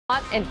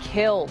Shot and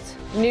killed.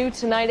 New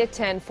tonight at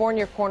 10, 4 in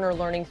your corner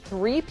learning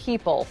 3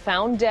 people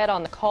found dead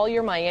on the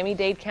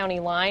Collier-Miami-Dade County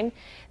line.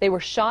 They were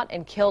shot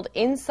and killed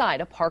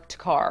inside a parked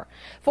car.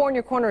 4 in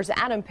your corner's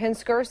Adam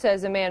Pinsker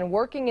says a man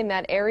working in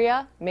that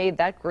area made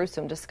that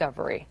gruesome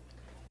discovery.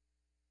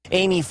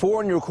 Amy,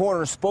 4 in your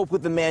corner spoke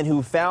with the man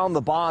who found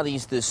the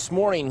bodies this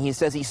morning. He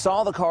says he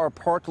saw the car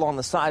parked along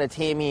the side of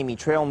Tamiami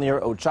Trail near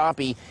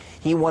Ochopee.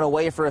 He went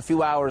away for a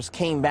few hours,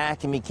 came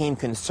back, and became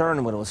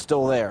concerned when it was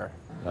still there.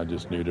 I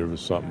just knew there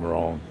was something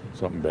wrong,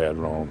 something bad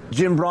wrong.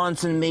 Jim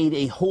Bronson made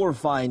a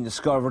horrifying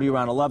discovery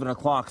around 11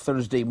 o'clock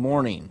Thursday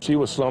morning. She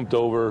was slumped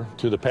over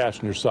to the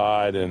passenger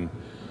side, and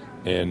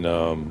you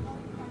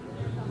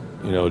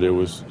know, there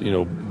was,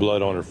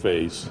 blood on her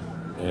face,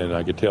 and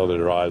I could tell that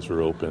her eyes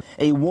were open.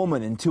 A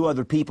woman and 2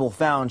 other people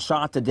found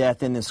shot to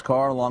death in this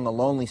car along a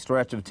lonely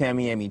stretch of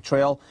Tamiami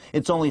Trail.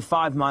 It's only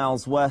 5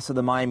 miles west of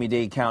the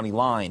Miami-Dade County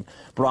line.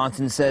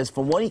 Bronson says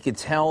from what he could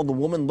tell, the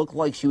woman looked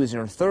like she was in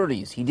her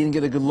 30s. He didn't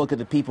get a good look at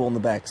the people in the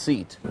back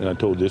seat. And I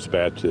told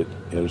dispatch that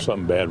there's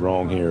something bad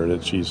wrong here,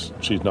 that she's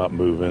not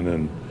moving,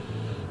 and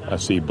I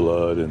see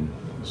blood, and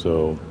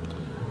so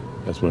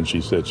that's when she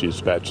said she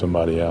dispatched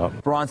somebody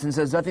out. Bronson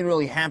says nothing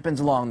really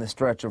happens along this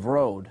stretch of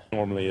road.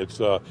 Normally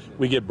it's,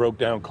 we get broke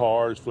down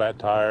cars, flat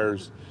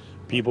tires,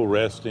 people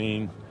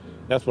resting.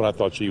 That's what I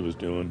thought she was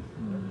doing,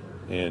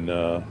 and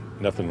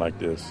nothing like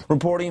this.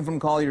 Reporting from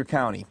Collier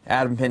County,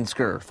 Adam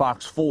Pinsker,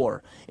 Fox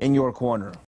 4 in your corner.